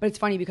am. But it's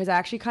funny because I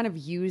actually kind of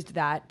used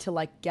that to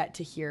like get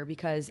to here,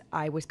 because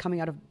I was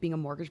coming out of being a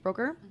mortgage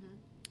broker.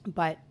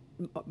 But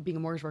being a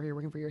mortgage broker, you're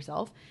working for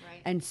yourself.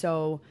 Right. And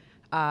so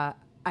I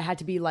had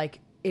to be like,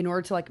 in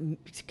order to like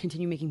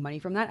continue making money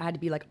from that, I had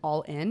to be like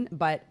all in.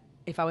 But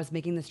if I was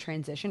making this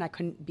transition, I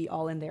couldn't be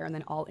all in there and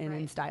then all in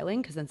in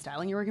styling, because then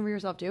styling, you're working for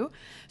yourself too.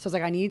 So it's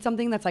like, I need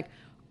something that's like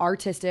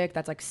artistic,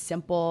 that's like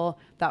simple,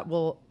 that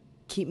will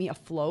keep me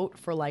afloat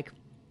for like,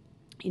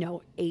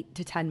 8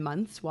 to 10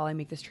 months while I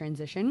make this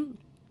transition,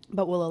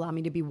 but will allow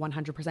me to be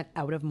 100%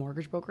 out of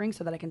mortgage brokering,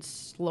 so that I can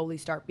slowly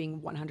start being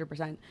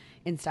 100%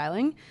 in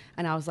styling.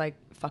 And I was like,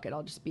 fuck it,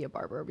 I'll just be a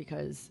barber,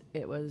 because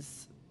it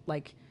was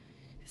like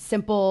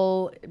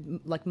simple,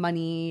 like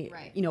money,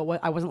 right.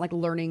 I wasn't like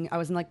learning, I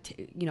wasn't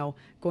like,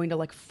 going to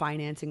like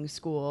financing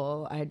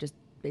school. I had just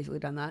basically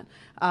done that.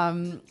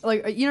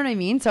 Like, you know what I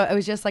mean? So it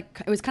was just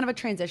like, it was kind of a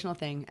transitional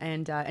thing.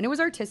 And it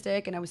was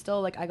artistic, and I was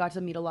still like, I got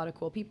to meet a lot of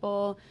cool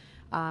people.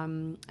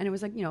 And it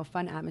was like,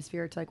 fun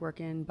atmosphere to like work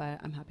in, but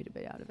I'm happy to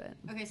be out of it.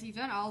 Okay. So you've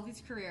done all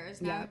these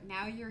careers.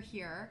 Now you're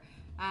here.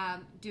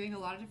 Doing a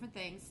lot of different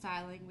things,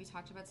 styling. We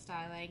talked about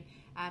styling.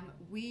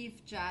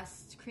 We've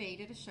just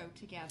created a show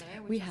together,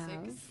 which is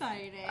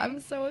exciting. I'm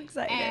so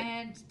excited.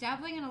 And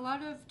dabbling in a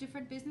lot of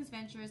different business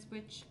ventures,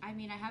 which, I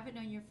mean, I haven't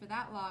known you for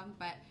that long,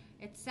 but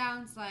it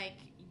sounds like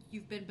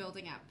you've been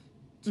building up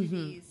to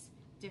these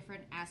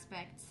different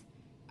aspects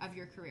of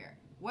your career.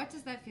 What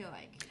does that feel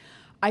like?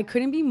 I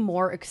couldn't be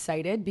more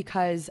excited,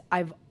 because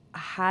I've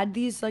had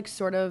these like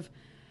sort of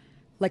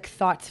like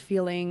thoughts,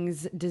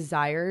 feelings,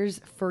 desires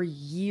for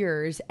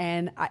years.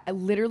 And I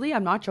literally,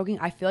 I'm not joking,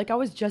 I feel like I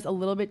was just a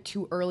little bit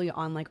too early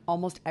on like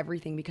almost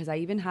everything, because I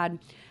even had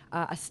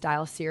a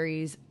style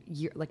series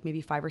like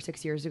maybe 5 or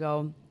 6 years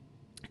ago.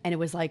 And it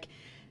was like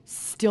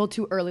still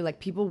too early. Like,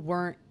 people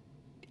weren't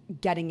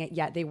getting it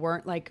yet. They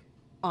weren't like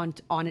on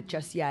it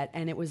just yet.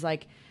 And it was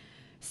like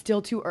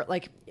still too early.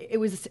 Like, it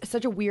was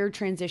such a weird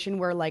transition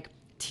where like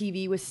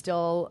TV was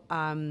still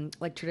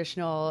like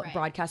traditional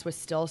broadcast was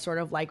still sort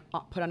of like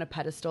put on a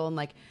pedestal, and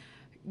like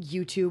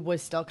YouTube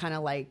was still kind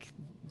of like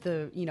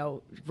the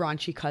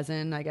raunchy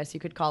cousin, I guess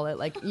you could call it,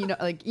 like like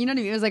what I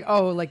mean. It was like,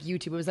 oh, like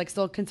YouTube, it was like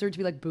still considered to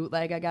be like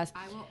bootleg, I guess.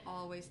 I will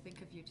always think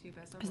of YouTube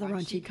as a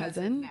raunchy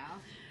cousin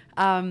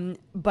now.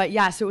 But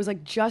yeah, so it was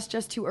like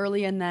just too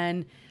early. And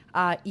then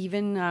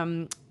even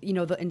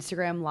the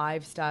Instagram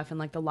live stuff and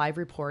like the live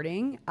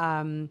reporting,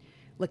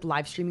 like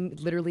live streaming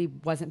literally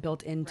wasn't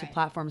built into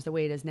platforms the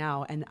way it is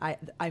now. And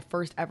I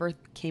first ever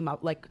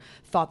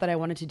thought that I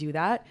wanted to do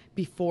that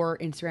before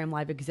Instagram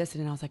Live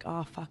existed. And I was like,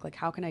 oh fuck, like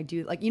how can I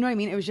do, like, you know what I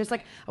mean? It was just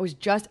like, I was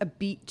just a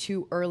beat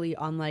too early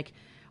on like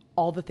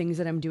all the things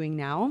that I'm doing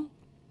now.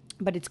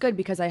 But it's good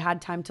because I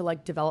had time to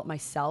like develop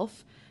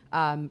myself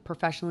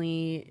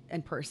professionally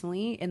and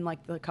personally in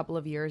like the couple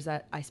of years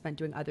that I spent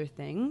doing other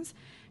things.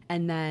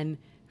 And then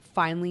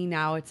finally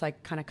now it's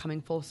like kind of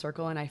coming full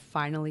circle, and I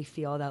finally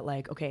feel that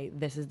like, okay,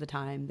 this is the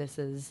time.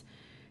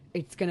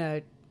 It's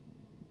gonna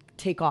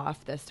take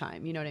off this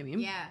time. You know what I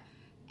mean? Yeah.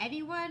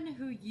 anyone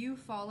who you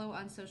follow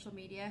on social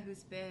media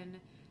who's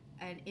been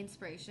an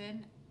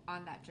inspiration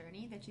on that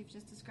journey that you've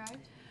just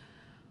described?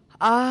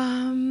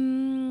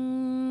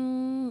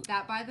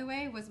 That, by the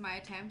way, was my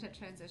attempt at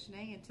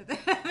transitioning into the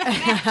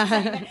next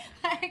segment.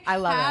 Like, I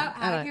love it.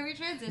 How can we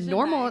transition?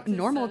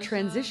 Normal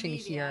transition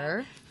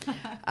media?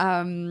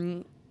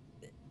 Here.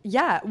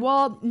 Yeah,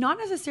 well, not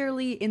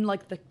necessarily in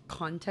like the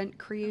content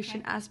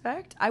creation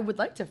aspect. I would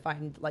like to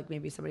find like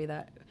maybe somebody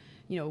that,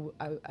 you know,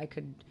 I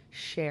could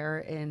share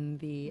in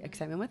the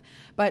excitement with.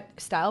 But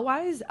style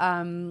wise,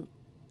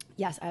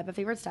 yes, I have a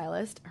favorite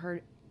stylist.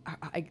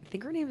 I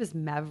think her name is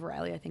Mev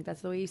Riley. I think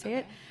that's the way you say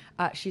it.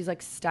 She's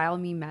like Style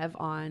Me Mev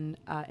on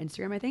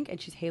Instagram, I think,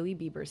 and she's Hailey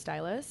Bieber's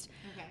stylist.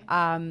 Okay.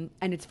 And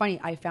it's funny,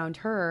 I found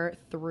her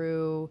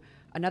through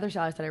another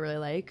stylist that I really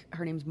like.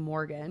 Her name's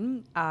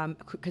Morgan. So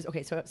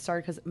it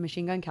started because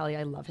Machine Gun Kelly,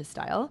 I love his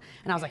style.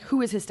 And I was like,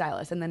 who is his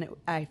stylist? And then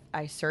I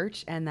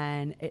searched, and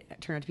then it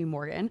turned out to be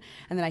Morgan.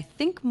 And then I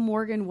think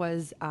Morgan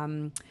was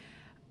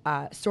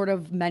sort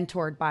of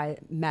mentored by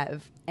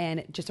Mev.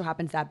 And it just so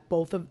happens that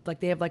both of, like,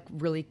 they have like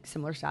really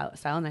similar style.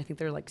 And I think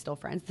they're like still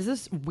friends. This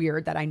is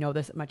weird that I know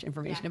this much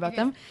information about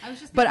them.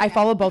 But I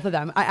follow both of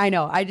them. I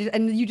know.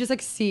 And you just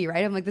like see,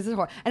 right? I'm like, this is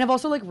horrible. And I've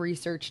also like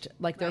researched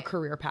like their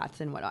career paths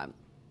and whatnot.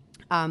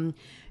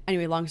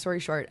 Anyway, long story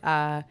short,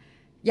 I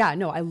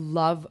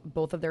love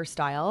both of their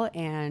style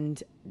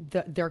and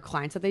their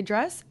clients that they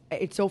dress.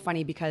 It's so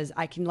funny because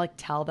I can like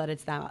tell that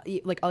it's them.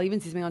 Like I'll even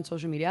see something on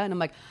social media and I'm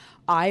like,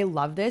 I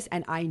love this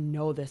and I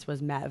know this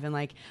was Mev, and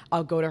like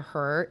I'll go to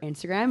her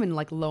Instagram and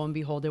like lo and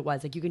behold it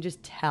was. Like you can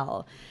just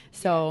tell.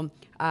 So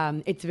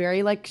it's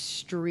very like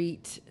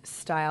street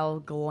style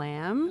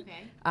glam.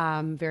 Okay.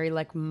 Very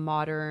like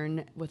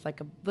modern with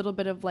like a little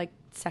bit of like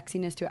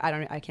sexiness to it.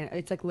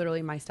 It's like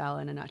literally my style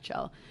in a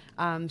nutshell.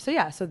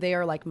 So they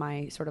are like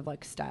my sort of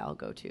like style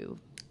go-to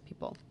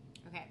people.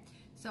 Okay.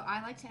 So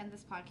I like to end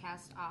this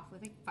podcast off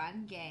with a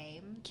fun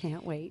game.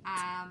 Can't wait.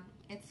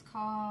 It's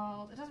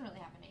called, it doesn't really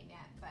have a name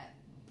yet, but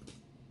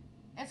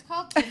it's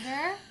called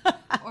Tinder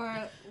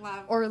or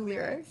Love or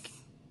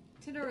Lyrics.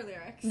 Tinder or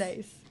Lyrics.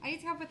 Nice. I need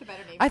to come up with a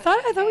better name. I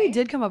thought we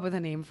did come up with a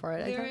name for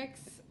it.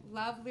 Lyrics,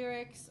 Love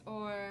Lyrics,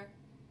 or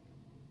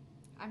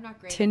I'm not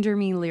great. Tinder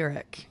me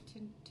lyric.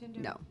 Tinder.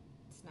 No.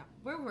 It's not.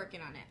 We're working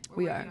on it.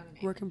 We are.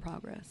 Work in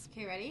progress.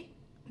 Okay, ready?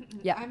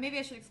 Yeah. Maybe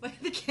I should explain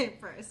the game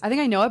first. I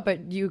think I know it,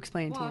 but you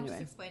explain it to me I'm anyway.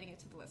 just explaining it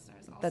to the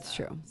listeners also. That's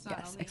true.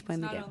 Yes,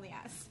 explain the game. It's not only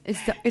us.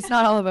 It's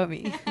not all about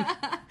me.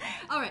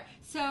 All right.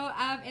 So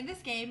in this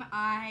game,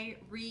 I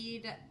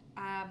read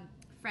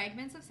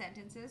fragments of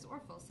sentences or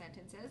full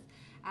sentences,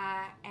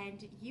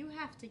 and you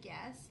have to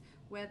guess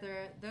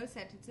whether those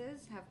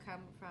sentences have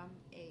come from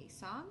a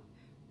song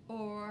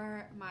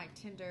or my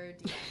Tinder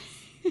DMs.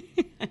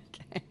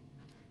 Okay.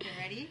 You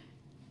ready?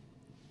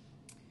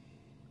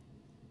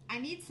 I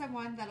need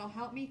someone that'll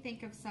help me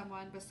think of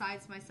someone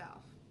besides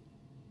myself.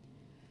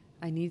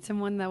 I need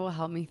someone that will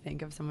help me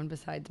think of someone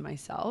besides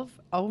myself.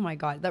 Oh my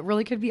God, that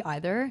really could be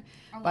either.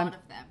 A lot of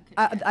them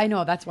could be. I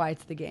know, that's why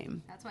it's the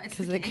game. That's why it's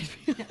the game.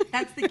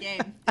 That's the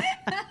game.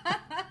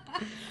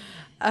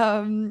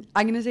 I'm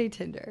going to say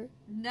Tinder.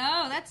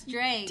 No, that's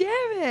Drake.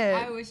 Damn it.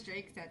 I wish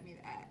Drake sent me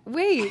that.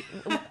 Wait,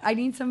 I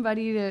need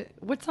somebody to...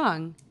 What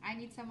song? I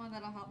need someone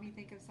that'll help me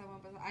think of someone,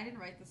 but I didn't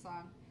write the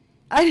song.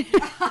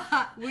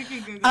 We can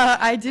Google it.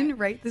 I didn't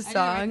write the song.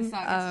 I didn't write the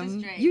song. It's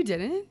just Drake. You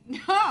didn't?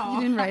 No. You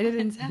didn't write it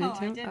and send No, it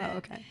to him? I didn't. Oh,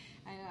 okay.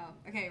 I know.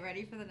 Okay,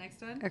 ready for the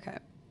next one? Okay.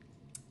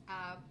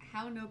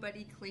 How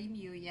nobody claim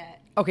you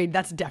yet. Okay,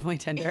 that's definitely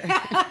Tinder.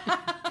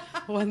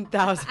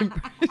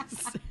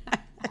 1,000%.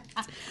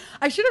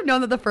 I should have known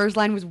that the first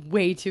line was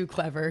way too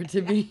clever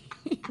to be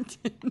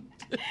Tinder.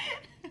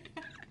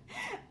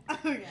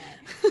 Okay.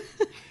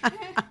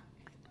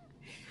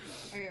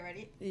 Okay,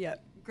 ready?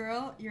 Yep.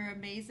 Girl, you're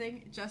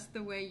amazing just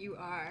the way you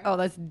are. Oh,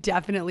 that's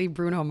definitely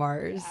Bruno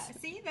Mars. Yeah.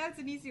 See, that's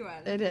an easy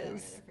one. It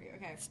is. For you.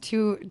 Okay. It's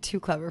too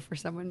clever for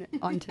someone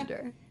on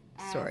Tinder.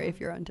 Sorry if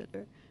you're on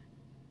Tinder.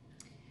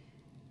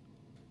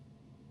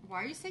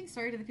 Why are you saying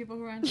sorry to the people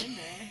who are on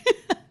Tinder?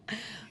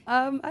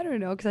 I don't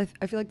know, because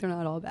I feel like they're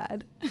not all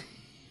bad.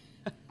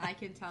 I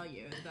can tell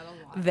you that a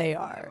lot. They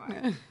are.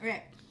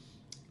 Okay.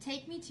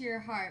 Take me to your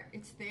heart.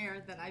 It's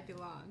there that I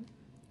belong.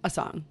 A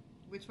song.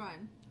 Which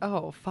one?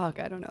 Oh, fuck.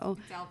 I don't know.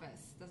 It's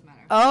Elvis. Doesn't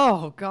matter.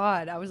 Oh,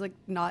 God. I was like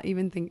not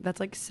even think. That's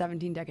like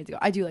 17 decades ago.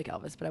 I do like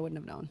Elvis, but I wouldn't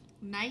have known.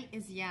 Night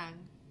is young.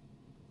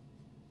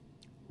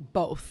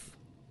 Both.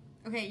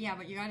 Okay, yeah,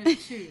 but you gotta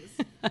choose.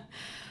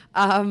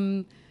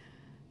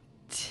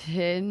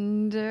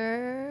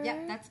 Tinder.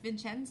 Yeah, that's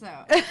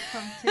Vincenzo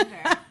from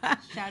Tinder.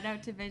 Shout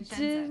out to Vincenzo.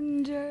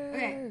 Tinder.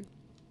 Okay.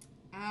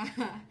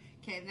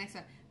 Okay, the next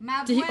one.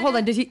 Hold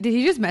on. Did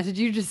he just message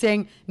you just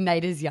saying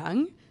night is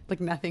young? Like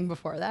nothing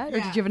before that? Or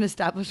Yeah. did you have an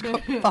established call?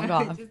 Fuck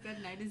off. I just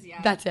said night is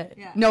young. That's it.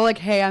 Yeah. No, like,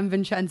 hey, I'm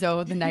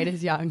Vincenzo. The night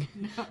is young.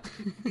 No,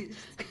 he's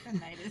just like, the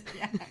night is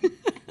young.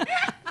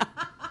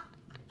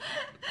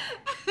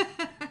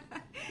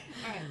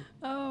 All right.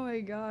 Oh my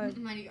God.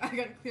 I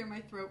gotta clear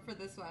my throat for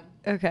this one.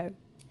 Okay.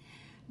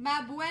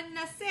 Ma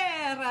buona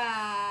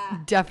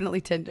sera.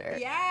 Definitely Tinder.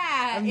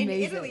 Yeah, Amazing.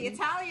 in Italy,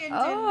 Italian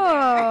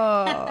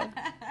Oh. Tinder.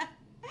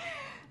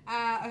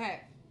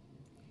 Okay.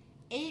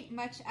 Ain't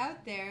much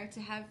out there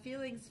to have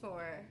feelings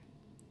for.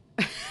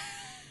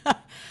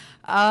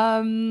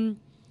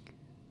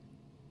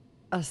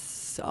 A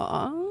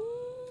song?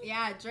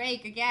 Yeah,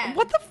 Drake again.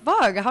 What the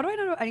fuck? How do I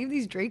not know any of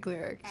these Drake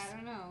lyrics? I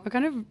don't know. What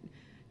kind of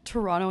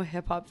Toronto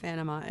hip hop fan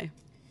am I?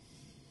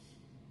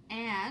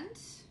 And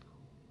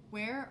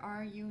where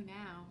are you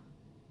now?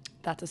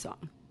 That's a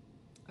song.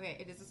 Okay,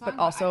 it is a song, But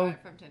also, I got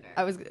it from Tinder.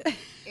 I was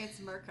It's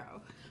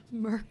Mirko.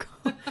 Mirko.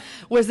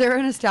 Was there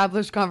an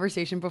established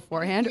conversation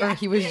beforehand, or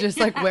he was just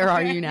like, "Where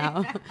are you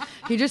now?"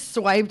 He just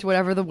swiped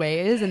whatever the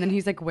way is, and then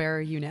he's like, "Where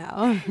are you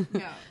now?"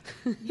 No,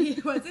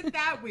 it wasn't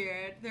that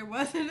weird. There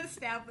was an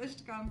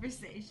established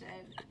conversation,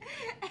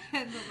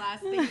 and the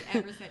last thing he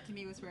ever said to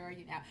me was, "Where are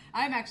you now?"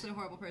 I'm actually a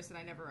horrible person.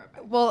 I never wrote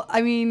back. Well,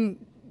 I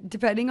mean,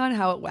 depending on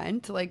how it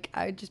went, like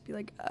I'd just be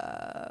like,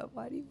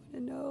 why do you want to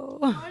know?"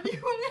 Why do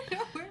you want to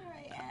know where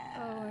I am?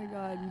 Oh my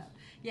god.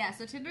 Yeah,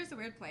 so Tinder's a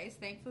weird place.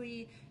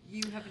 Thankfully,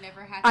 you have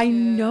never had I to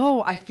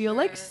know. I feel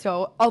like venture-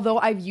 so. Although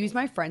I've used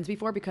my friends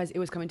before because it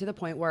was coming to the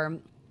point where.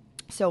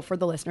 So for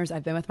the listeners,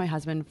 I've been with my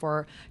husband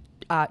for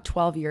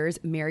 12 years,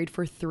 married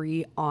for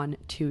 3 on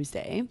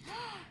Tuesday.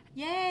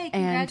 Yay,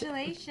 And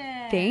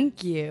congratulations.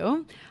 Thank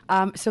you.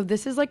 So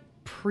this is like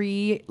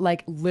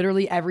like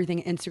literally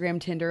everything, Instagram,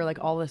 Tinder, like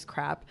all this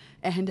crap.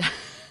 And,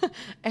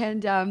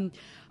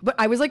 but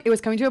I was like, it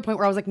was coming to a point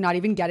where I was like not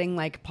even getting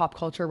like pop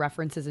culture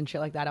references and shit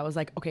like that. I was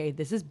like, okay,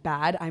 this is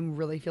bad. I'm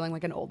really feeling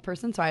like an old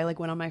person. So I like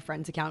went on my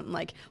friend's account and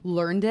like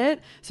learned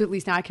it. So at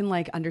least now I can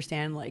like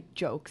understand like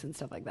jokes and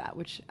stuff like that,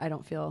 which I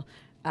don't feel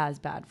as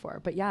bad for.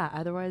 But yeah,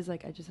 otherwise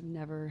like I just have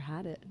never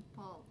had it.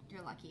 Well,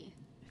 you're lucky.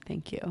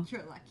 Thank you.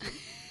 You're lucky.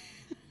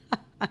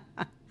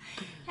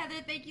 Heather,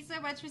 thank you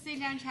so much for sitting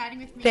down and chatting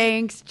with me.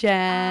 Thanks,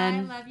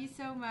 Jen. I love you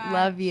so much.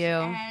 Love you.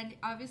 And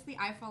obviously,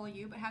 I follow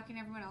you, but how can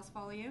everyone else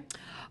follow you?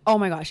 Oh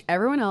my gosh.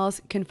 Everyone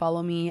else can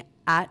follow me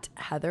at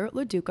Heather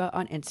Loduca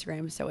on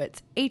Instagram. So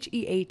it's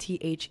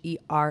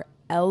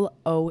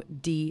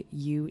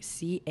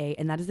HeatherLoduca.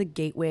 And that is a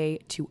gateway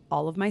to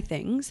all of my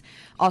things.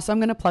 Also, I'm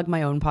going to plug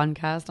my own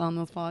podcast on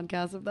this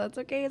podcast, if that's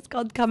okay. It's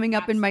called Coming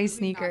Up in My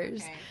Absolutely not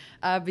Sneakers. okay.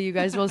 But you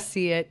guys will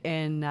see it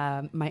in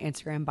my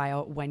Instagram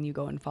bio when you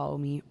go and follow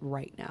me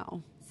right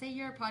now. Say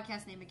your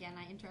podcast name again.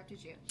 I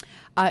interrupted you.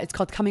 It's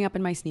called Coming Up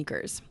in My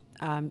Sneakers.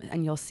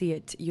 And you'll see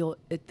it.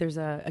 There's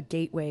a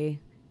gateway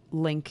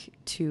link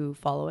to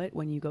follow it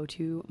when you go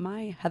to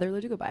my Heather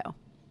Loduca bio.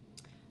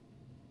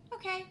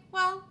 Okay,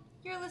 well,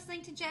 you're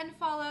listening to Jen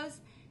Follows.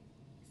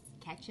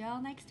 Catch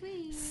y'all next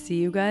week. See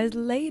you guys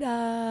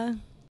later.